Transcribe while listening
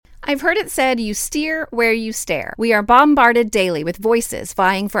I've heard it said you steer where you stare. We are bombarded daily with voices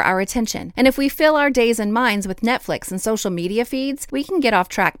vying for our attention. And if we fill our days and minds with Netflix and social media feeds, we can get off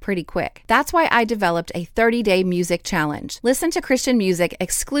track pretty quick. That's why I developed a 30-day music challenge. Listen to Christian music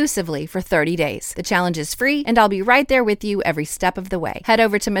exclusively for 30 days. The challenge is free, and I'll be right there with you every step of the way. Head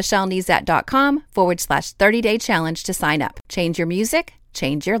over to michellenezat.com/30-day challenge to sign up. Change your music,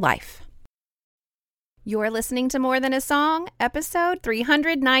 change your life. You're listening to More Than a Song, episode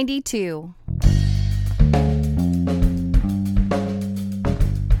 392.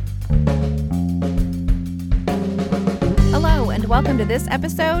 Hello, and welcome to this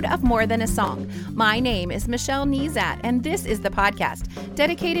episode of More Than a Song. My name is Michelle Nezat, and this is the podcast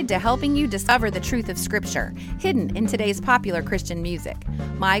dedicated to helping you discover the truth of Scripture hidden in today's popular Christian music.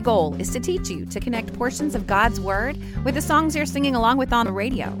 My goal is to teach you to connect portions of God's Word with the songs you're singing along with on the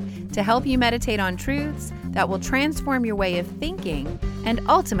radio, to help you meditate on truths that will transform your way of thinking and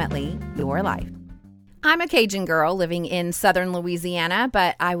ultimately your life. I'm a Cajun girl living in southern Louisiana,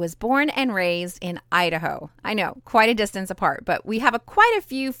 but I was born and raised in Idaho. I know, quite a distance apart, but we have quite a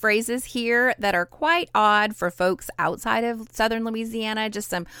few phrases here that are quite odd for folks outside of southern Louisiana, just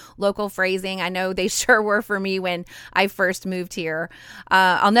some local phrasing. I know they sure were for me when I first moved here.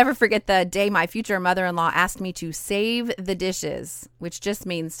 I'll never forget the day my future mother-in-law asked me to save the dishes, which just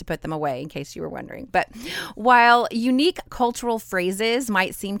means to put them away, in case you were wondering. But while unique cultural phrases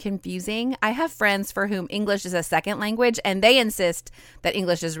might seem confusing, I have friends for whom English is a second language, and they insist that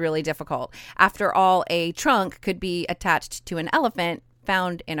English is really difficult. After all, a trunk could be attached to an elephant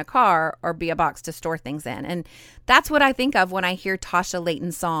found in a car or be a box to store things in. And that's what I think of when I hear Tasha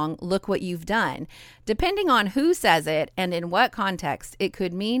Layton's song, Look What You've Done. Depending on who says it and in what context, it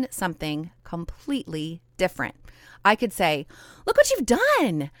could mean something completely different. I could say, look what you've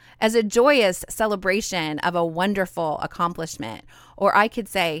done, as a joyous celebration of a wonderful accomplishment. Or I could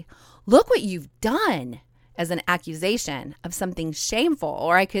say, look what you've done, as an accusation of something shameful.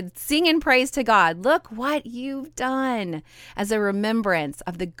 Or I could sing in praise to God, look what you've done, as a remembrance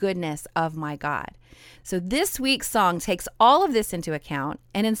of the goodness of my God. So this week's song takes all of this into account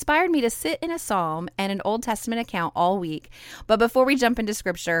and inspired me to sit in a psalm and an Old Testament account all week. But before we jump into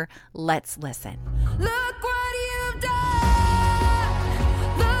scripture, let's listen. Look what you've done.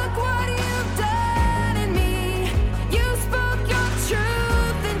 Look what you've done in me. You spoke your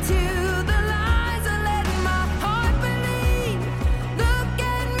truth into the lies and let my heart believe. Look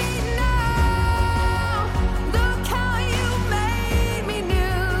at me now. Look how you made me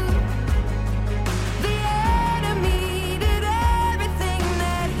new. The enemy did everything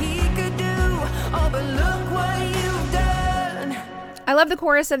that he could do. Oh, but look what you've done. I love the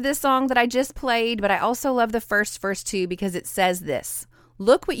chorus of this song that I just played, but I also love the first verse too, because it says this: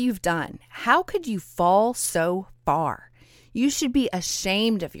 look what you've done. How could you fall so far? You should be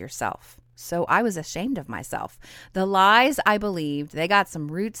ashamed of yourself. So I was ashamed of myself. The lies I believed, they got some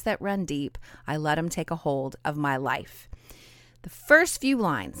roots that run deep. I let them take a hold of my life. The first few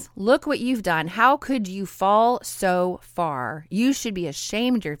lines, look what you've done. How could you fall so far? You should be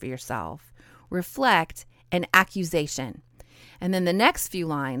ashamed of yourself. Reflect an accusation. And then the next few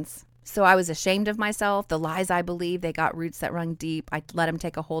lines, so I was ashamed of myself. The lies I believed, they got roots that run deep. I let them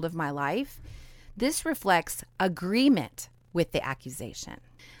take a hold of my life. This reflects agreement with the accusation.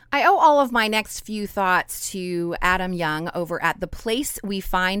 I owe all of my next few thoughts to Adam Young over at the Place We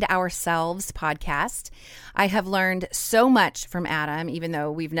Find Ourselves podcast. I have learned so much from Adam, even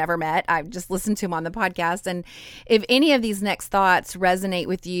though we've never met. I've just listened to him on the podcast. And if any of these next thoughts resonate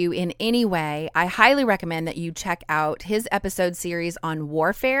with you in any way, I highly recommend that you check out his episode series on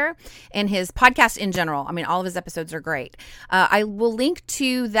warfare and his podcast in general. I mean, all of his episodes are great. I will link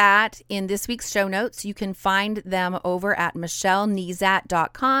to that in this week's show notes. You can find them over at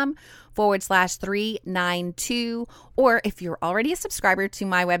michellenezat.com/392. Or if you're already a subscriber to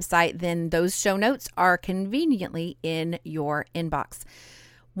my website, then those show notes are conveniently in your inbox.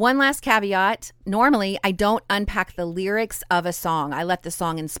 One last caveat. Normally, I don't unpack the lyrics of a song. I let the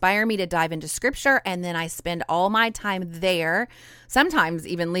song inspire me to dive into scripture, and then I spend all my time there, sometimes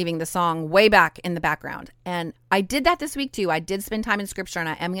even leaving the song way back in the background. And I did that this week too. I did spend time in scripture, and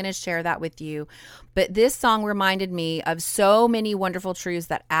I am going to share that with you. But this song reminded me of so many wonderful truths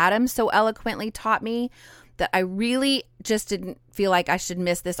that Adam so eloquently taught me that I really just didn't feel like I should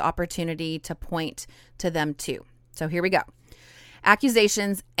miss this opportunity to point to them too. So here we go.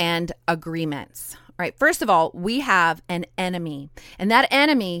 Accusations and agreements. All right. First of all, we have an enemy, and that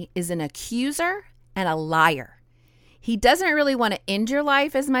enemy is an accuser and a liar. He doesn't really want to end your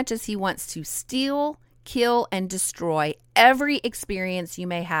life as much as he wants to steal, kill, and destroy every experience you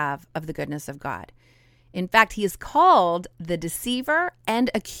may have of the goodness of God. In fact, he is called the deceiver and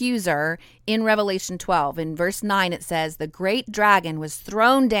accuser in Revelation 12. In verse 9, it says, the great dragon was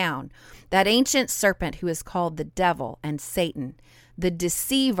thrown down, that ancient serpent who is called the devil and Satan, the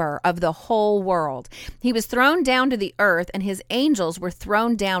deceiver of the whole world. He was thrown down to the earth, and his angels were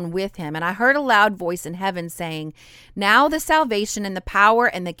thrown down with him. And I heard a loud voice in heaven saying, now the salvation and the power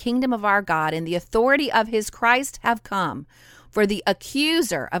and the kingdom of our God and the authority of his Christ have come. For the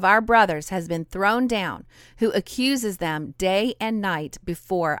accuser of our brothers has been thrown down, who accuses them day and night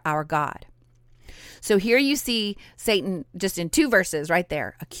before our God. So here you see Satan just in 2 verses right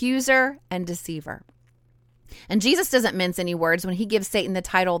there, accuser and deceiver. And Jesus doesn't mince any words when he gives Satan the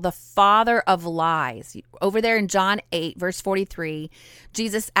title, the father of lies. Over there in John 8, verse 43,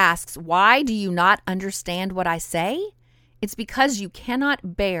 Jesus asks, why do you not understand what I say? It's because you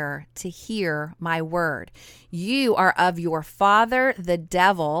cannot bear to hear my word. You are of your father, the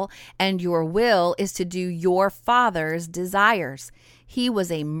devil, and your will is to do your father's desires. He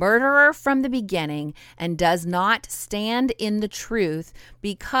was a murderer from the beginning and does not stand in the truth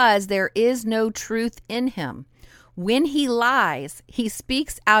because there is no truth in him. When he lies, he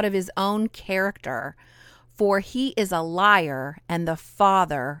speaks out of his own character, for he is a liar and the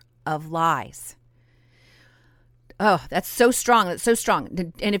father of lies. Oh, that's so strong. That's so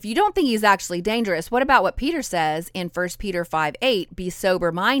strong. And if you don't think he's actually dangerous, what about what Peter says in 1 Peter 5:8? Be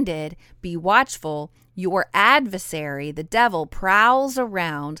sober-minded, be watchful. Your adversary, the devil, prowls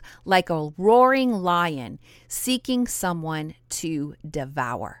around like a roaring lion, seeking someone to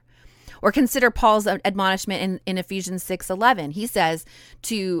devour. Or consider Paul's admonishment in Ephesians 6:11. He says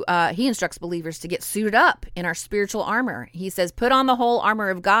he instructs believers to get suited up in our spiritual armor. He says, put on the whole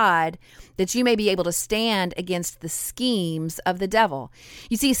armor of God that you may be able to stand against the schemes of the devil.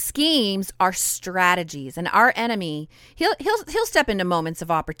 You see, schemes are strategies, and our enemy, he'll step into moments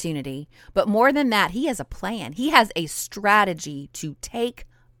of opportunity. But more than that, he has a plan. He has a strategy to take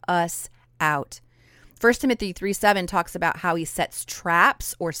us out. 1 Timothy 3:7 talks about how he sets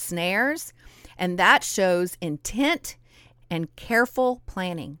traps or snares, and that shows intent and careful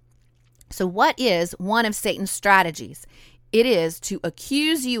planning. So what is one of Satan's strategies? It is to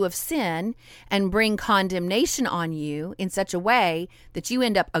accuse you of sin and bring condemnation on you in such a way that you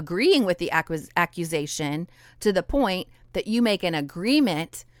end up agreeing with the accusation to the point that you make an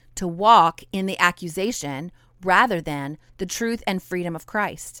agreement to walk in the accusation rather than the truth and freedom of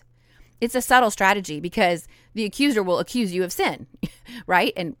Christ. It's a subtle strategy because the accuser will accuse you of sin,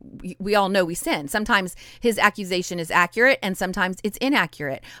 right? And we all know we sin. Sometimes his accusation is accurate and sometimes it's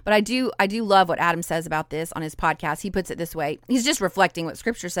inaccurate. But I do love what Adam says about this on his podcast. He puts it this way. He's just reflecting what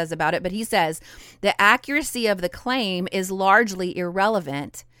scripture says about it. But he says the accuracy of the claim is largely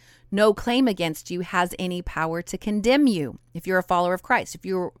irrelevant. No claim against you has any power to condemn you if you're a follower of Christ,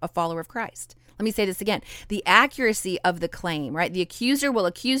 Let me say this again. The accuracy of the claim, right? The accuser will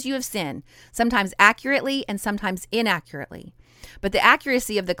accuse you of sin, sometimes accurately and sometimes inaccurately. But the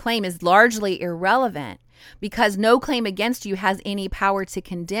accuracy of the claim is largely irrelevant because no claim against you has any power to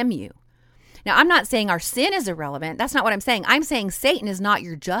condemn you. Now, I'm not saying our sin is irrelevant. That's not what I'm saying. I'm saying Satan is not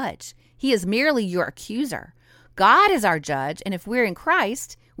your judge. He is merely your accuser. God is our judge, and if we're in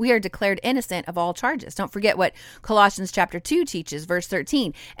Christ, we are declared innocent of all charges. Don't forget what Colossians chapter 2 teaches, verse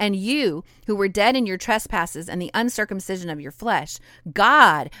 13. And you who were dead in your trespasses and the uncircumcision of your flesh,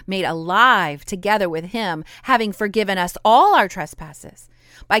 God made alive together with him, having forgiven us all our trespasses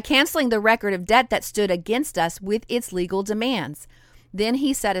by canceling the record of debt that stood against us with its legal demands. Then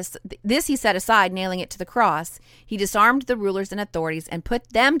he set aside, nailing it to the cross. He disarmed the rulers and authorities and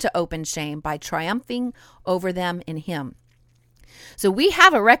put them to open shame by triumphing over them in him. So we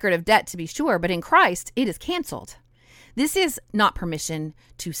have a record of debt, to be sure, but in Christ, it is canceled. This is not permission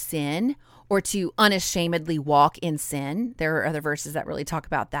to sin or to unashamedly walk in sin. There are other verses that really talk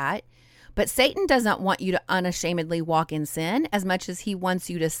about that. But Satan doesn't want you to unashamedly walk in sin as much as he wants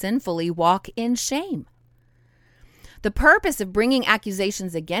you to sinfully walk in shame. The purpose of bringing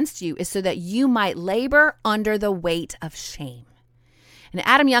accusations against you is so that you might labor under the weight of shame. And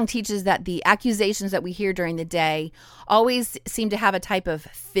Adam Young teaches that the accusations that we hear during the day always seem to have a type of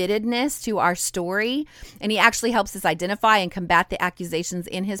fittedness to our story. And he actually helps us identify and combat the accusations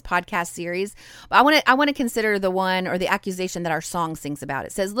in his podcast series. But I want to consider the one or the accusation that our song sings about.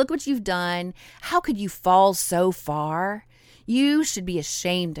 It says, "Look what you've done. How could you fall so far? You should be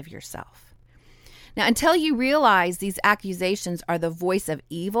ashamed of yourself." Now, until you realize these accusations are the voice of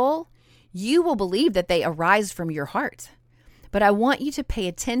evil, you will believe that they arise from your heart. But I want you to pay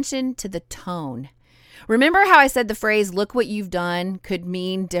attention to the tone. Remember how I said the phrase, "look what you've done," could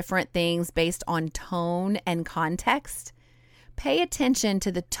mean different things based on tone and context? pay attention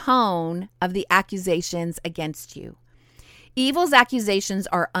to the tone of the accusations against you. Evil's accusations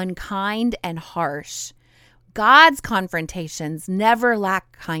are unkind and harsh. God's confrontations never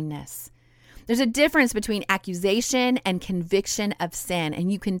lack kindness. There's a difference between accusation and conviction of sin,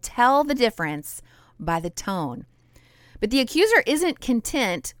 and you can tell the difference by the tone. But the accuser isn't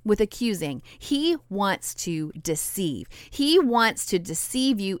content with accusing. He wants to deceive. He wants to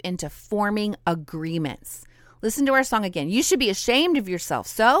deceive you into forming agreements. Listen to our song again. You should be ashamed of yourself.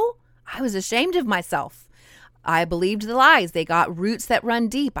 So I was ashamed of myself. I believed the lies. They got roots that run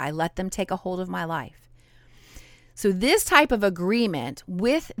deep. I let them take a hold of my life. So this type of agreement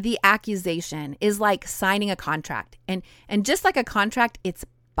with the accusation is like signing a contract. And just like a contract, it's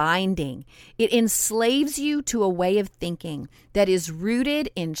binding. It enslaves you to a way of thinking that is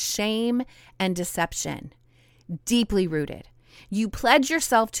rooted in shame and deception, deeply rooted. You pledge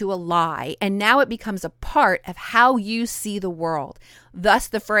yourself to a lie, and now it becomes a part of how you see the world. Thus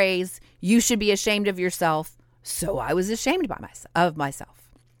the phrase, you should be ashamed of yourself. So I was ashamed of myself.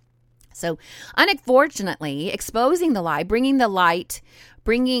 So unfortunately, exposing the lie, bringing the lie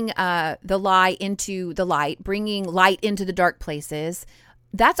into the light, bringing light into the dark places,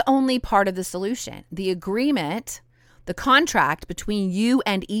 that's only part of the solution. The agreement, the contract between you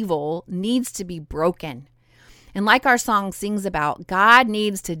and evil needs to be broken. And like our song sings about, God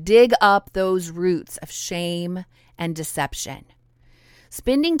needs to dig up those roots of shame and deception.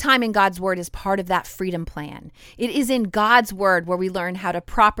 Spending time in God's word is part of that freedom plan. It is in God's word where we learn how to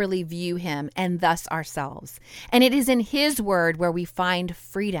properly view him and thus ourselves. And it is in his word where we find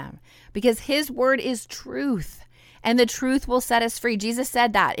freedom, because his word is truth. And the truth will set us free. Jesus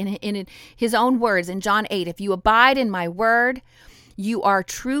said that in his own words in John 8, if you abide in my word, you are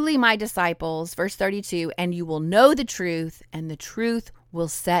truly my disciples, verse 32, and you will know the truth, and the truth will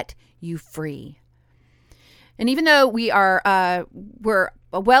set you free. And even though we're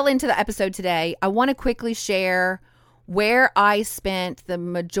well into the episode today, I want to quickly share where I spent the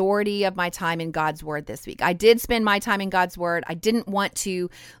majority of my time in God's word this week. I did spend my time in God's word. I didn't want to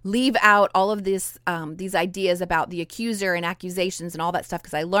leave out all of these ideas about the accuser and accusations and all that stuff,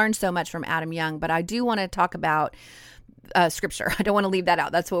 because I learned so much from Adam Young. But I do want to talk about scripture. I don't want to leave that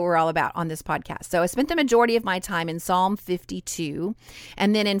out. That's what we're all about on this podcast. So I spent the majority of my time in Psalm 52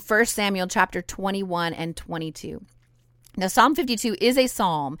 and then in 1 Samuel chapter 21 and 22. Now, Psalm 52 is a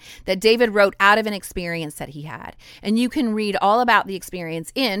psalm that David wrote out of an experience that he had. And you can read all about the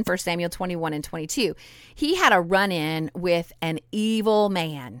experience in 1 Samuel 21 and 22. He had a run-in with an evil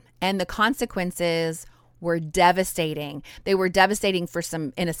man, and the consequences were devastating. They were devastating for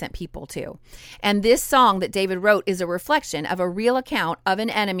some innocent people too. And this song that David wrote is a reflection of a real account of an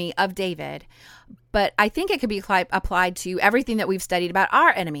enemy of David. But I think it could be applied to everything that we've studied about our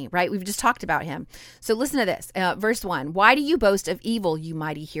enemy, right? We've just talked about him. So listen to this. Verse 1. Why do you boast of evil, you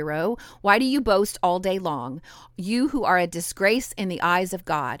mighty hero? Why do you boast all day long? You who are a disgrace in the eyes of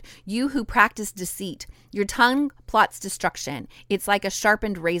God. You who practice deceit. Your tongue plots destruction. It's like a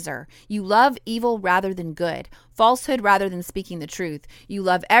sharpened razor. You love evil rather than good. Falsehood rather than speaking the truth. You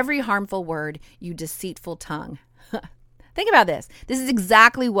love every harmful word, you deceitful tongue. Think about this. This is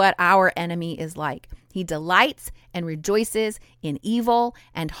exactly what our enemy is like. He delights and rejoices in evil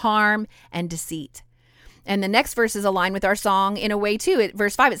and harm and deceit. And the next verse is aligned with our song in a way too.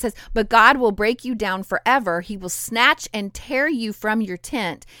 Verse 5, it says, but God will break you down forever. He will snatch and tear you from your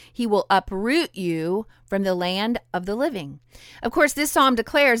tent. He will uproot you from the land of the living. Of course, this psalm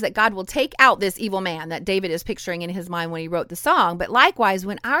declares that God will take out this evil man that David is picturing in his mind when he wrote the song. But likewise,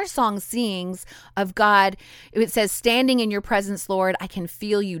 when our song sings of God, it says, standing in your presence, Lord, I can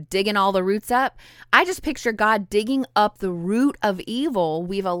feel you digging all the roots up. I just picture God digging up the root of evil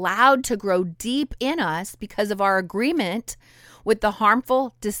we've allowed to grow deep in us because of our agreement with the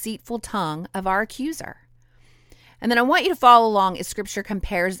harmful, deceitful tongue of our accuser. And then I want you to follow along as Scripture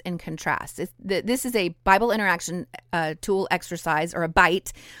compares and contrasts. This is a Bible interaction tool exercise, or a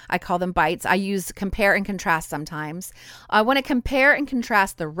bite. I call them bites. I use compare and contrast sometimes. I want to compare and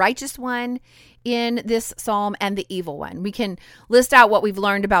contrast the righteous one in this psalm and the evil one. We can list out what we've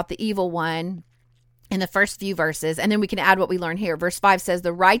learned about the evil one in the first few verses, and then we can add what we learn here. Verse 5 says,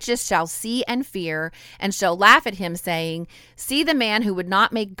 the righteous shall see and fear and shall laugh at him, saying, see the man who would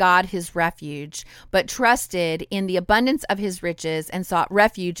not make God his refuge, but trusted in the abundance of his riches and sought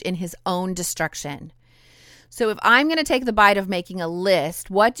refuge in his own destruction. So if I'm going to take the bite of making a list,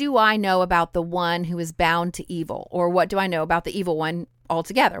 what do I know about the one who is bound to evil? Or what do I know about the evil one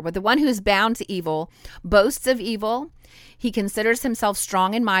altogether? But the one who is bound to evil boasts of evil, He considers himself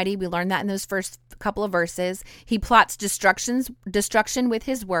strong and mighty. We learned that in those first couple of verses. He plots destruction with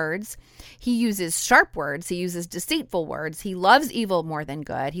his words. He uses sharp words. He uses deceitful words. He loves evil more than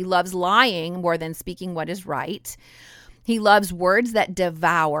good. He loves lying more than speaking what is right. He loves words that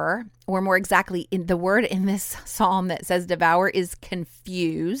devour, or more exactly, the word in this psalm that says devour is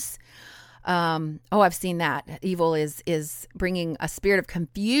confuse. I've seen that. Evil is bringing a spirit of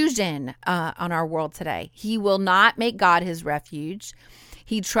confusion on our world today. He will not make God his refuge.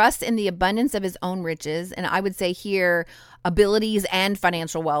 He trusts in the abundance of his own riches. And I would say here, abilities and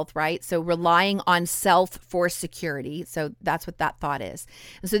financial wealth, right? So relying on self for security. So that's what that thought is.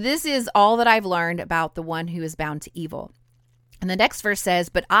 And so this is all that I've learned about the one who is bound to evil. And the next verse says,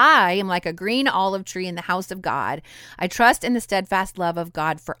 but I am like a green olive tree in the house of God. I trust in the steadfast love of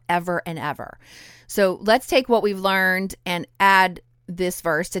God forever and ever. So let's take what we've learned and add this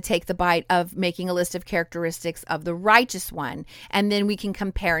verse to take the bite of making a list of characteristics of the righteous one. And then we can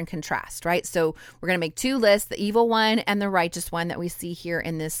compare and contrast, right? So we're going to make two lists, the evil one and the righteous one that we see here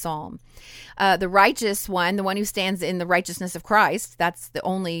in this psalm. The righteous one, the one who stands in the righteousness of Christ, that's the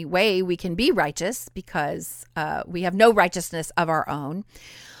only way we can be righteous because we have no righteousness of our own.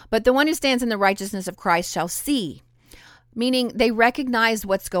 But the one who stands in the righteousness of Christ shall see, meaning they recognize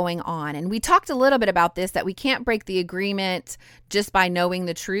what's going on. And we talked a little bit about this, that we can't break the agreement just by knowing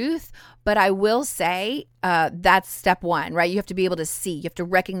the truth. But I will say that's step one, right? You have to be able to see. You have to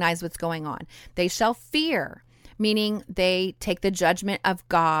recognize what's going on. They shall fear, meaning they take the judgment of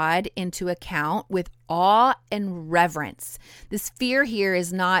God into account with awe and reverence. This fear here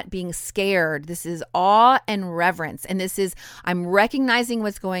is not being scared. This is awe and reverence. And this is, I'm recognizing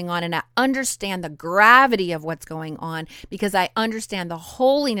what's going on and I understand the gravity of what's going on because I understand the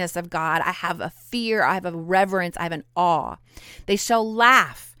holiness of God. I have a fear, I have a reverence, I have an awe. They shall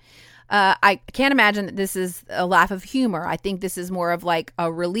laugh. I can't imagine that this is a laugh of humor. I think this is more of like a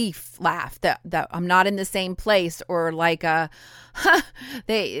relief laugh that I'm not in the same place, or like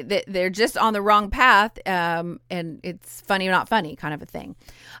they're just on the wrong path, and it's funny or not funny kind of a thing.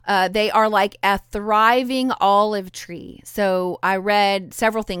 They are like a thriving olive tree. So I read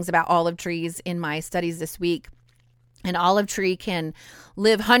several things about olive trees in my studies this week. An olive tree can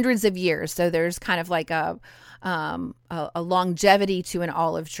live hundreds of years. So there's kind of like a longevity to an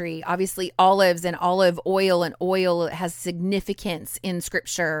olive tree. Obviously, olives and olive oil and oil has significance in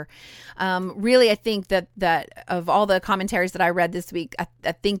Scripture. Really, I think that of all the commentaries that I read this week,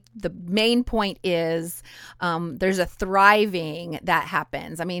 I think the main point is there's a thriving that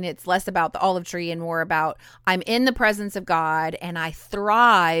happens. I mean, it's less about the olive tree and more about I'm in the presence of God and I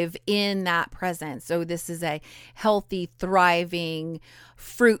thrive in that presence. So this is a healthy, thriving,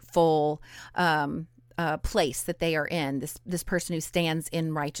 fruitful place that they are in, this person who stands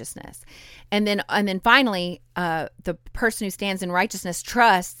in righteousness. And then finally, the person who stands in righteousness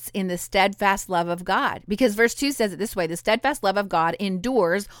trusts in the steadfast love of God, because verse 2 says it this way: the steadfast love of God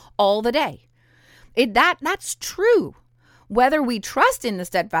endures all the day. That's true. Whether we trust in the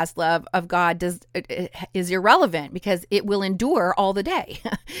steadfast love of God is irrelevant, because it will endure all the day.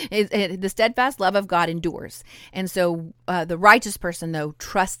 The steadfast love of God endures. And so the righteous person, though,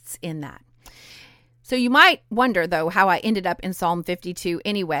 trusts in that. So you might wonder, though, how I ended up in Psalm 52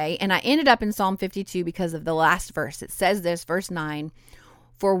 anyway. And I ended up in Psalm 52 because of the last verse. It says this, verse 9,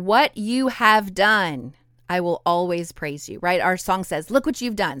 "For what you have done, I will always praise you," right? Our song says, look what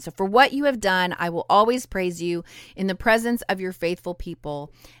you've done. So for what you have done, I will always praise you in the presence of your faithful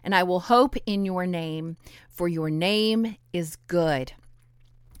people. And I will hope in your name, for your name is good.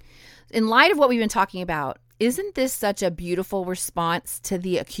 In light of what we've been talking about, isn't this such a beautiful response to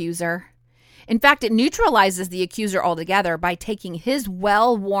the accuser? In fact, it neutralizes the accuser altogether by taking his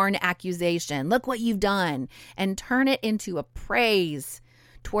well-worn accusation, look what you've done, and turn it into a praise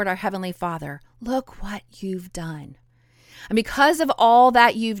toward our Heavenly Father. Look what you've done. And because of all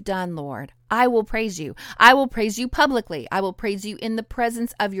that you've done, Lord, I will praise you. I will praise you publicly. I will praise you in the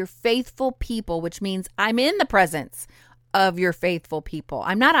presence of your faithful people, which means I'm in the presence of your faithful people.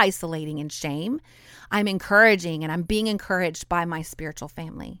 I'm not isolating in shame. I'm encouraging, and I'm being encouraged by my spiritual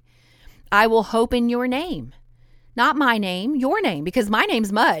family. I will hope in your name, not my name, your name, because my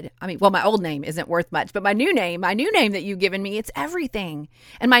name's mud. I mean, well, my old name isn't worth much, but my new name that you've given me, it's everything.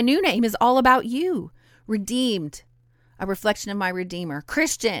 And my new name is all about you. Redeemed, a reflection of my Redeemer.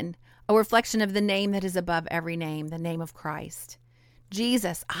 Christian, a reflection of the name that is above every name, the name of Christ.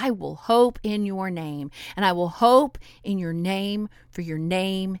 Jesus, I will hope in your name, and I will hope in your name, for your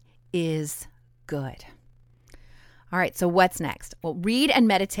name is good. All right, so what's next? Well, read and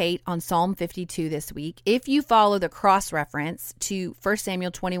meditate on Psalm 52 this week. If you follow the cross-reference to 1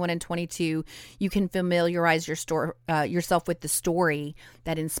 Samuel 21 and 22, you can familiarize yourself with the story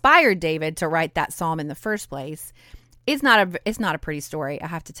that inspired David to write that psalm in the first place. It's not a pretty story, I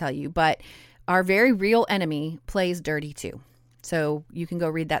have to tell you, but our very real enemy plays dirty too. So you can go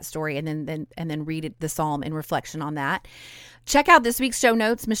read that story and then read the psalm in reflection on that. Check out this week's show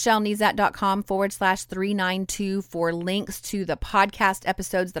notes, michellenezat.com/392 for links to the podcast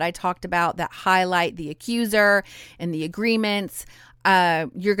episodes that I talked about that highlight the accuser and the agreements.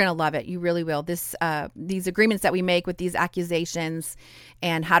 You're going to love it. You really will. These agreements that we make with these accusations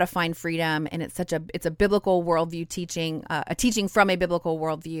and how to find freedom. And it's a biblical worldview teaching, a teaching from a biblical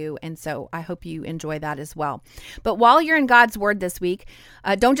worldview. And so I hope you enjoy that as well. But while you're in God's word this week,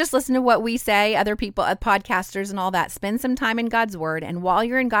 don't just listen to what we say, other people, podcasters and all that. Spend some time in God's word. And while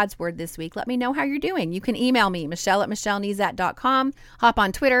you're in God's word this week, let me know how you're doing. You can email me, Michelle@michellenezat.com. Hop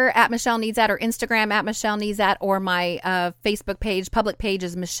on Twitter @MichelleNezat or Instagram @MichelleNezat, or my Facebook page, public page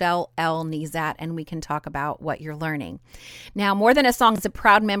is Michelle L. Nezat, and we can talk about what you're learning. Now, More Than a Song is a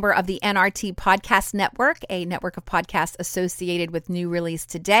proud member of the NRT Podcast Network, a network of podcasts associated with New Release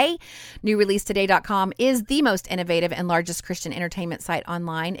Today. NewReleaseToday.com is the most innovative and largest Christian entertainment site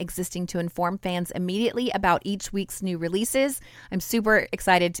online, existing to inform fans immediately about each week's new releases. I'm super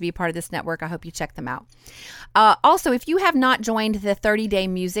excited to be part of this network. I hope you check them out. Also, if you have not joined the 30-Day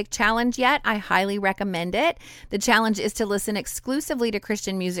Music Challenge yet, I highly recommend it. The challenge is to listen exclusively to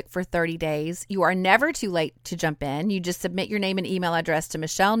Christian music for 30 days. You are never too late to jump in. You just submit your name and email address to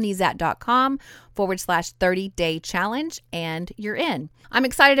michellenezat.com/30-day challenge, and you're in. I'm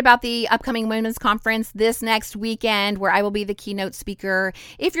excited about the upcoming Women's Conference this next weekend, where I will be the keynote speaker.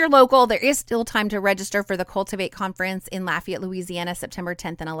 If you're local, there is still time to register for the Cultivate Conference in Lafayette, Louisiana, September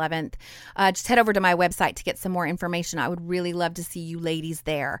 10th and 11th. Just head over to my website to get some more information. I would really love to see you ladies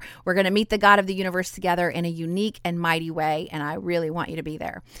there. We're going to meet the God of the universe together in a unique and mighty way, and I really want you to be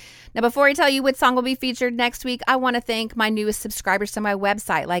there. Now, before I tell you which song will be featured next week, I want to thank my newest subscribers to my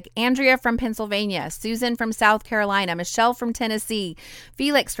website, like Andrea from Pennsylvania, Susan from South Carolina, Michelle from Tennessee,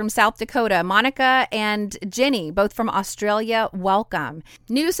 Felix from South Dakota, Monica and Jenny, both from Australia. Welcome.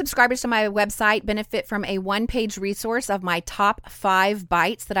 New subscribers to my website benefit from a one-page resource of my top 5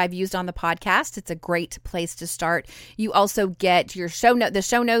 bites that I've used on the podcast. It's a great place to start. You also get your the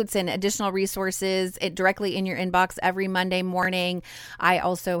show notes and additional resources directly in your inbox every Monday morning. I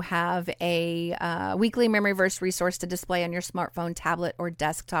also have a weekly memory verse resource to display on your smartphone, tablet, or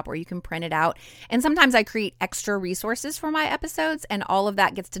desktop, where you can print it out. And sometimes I create extra resources for my episodes, and all of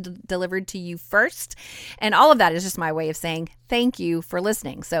that gets delivered to you first. And all of that is just my way of saying thank you for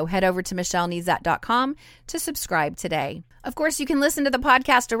listening. So head over to michellenezat.com to subscribe today. Of course, you can listen to the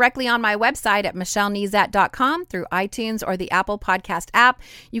podcast directly on my website at michellenezat.com through iTunes or the Apple Podcast app.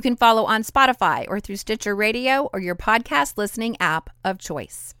 You can follow on Spotify or through Stitcher Radio or your podcast listening app of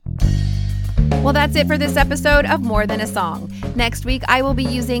choice. Well, that's it for this episode of More Than a Song. Next week, I will be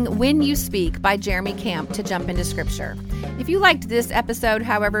using When You Speak by Jeremy Camp to jump into scripture. If you liked this episode,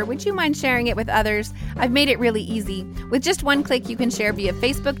 however, would you mind sharing it with others? I've made it really easy. With just one click, you can share via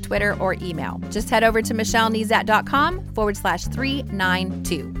Facebook, Twitter, or email. Just head over to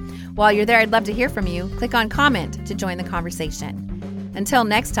michellenezat.com/392. While you're there, I'd love to hear from you. Click on comment to join the conversation. Until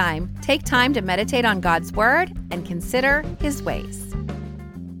next time, take time to meditate on God's word and consider his ways.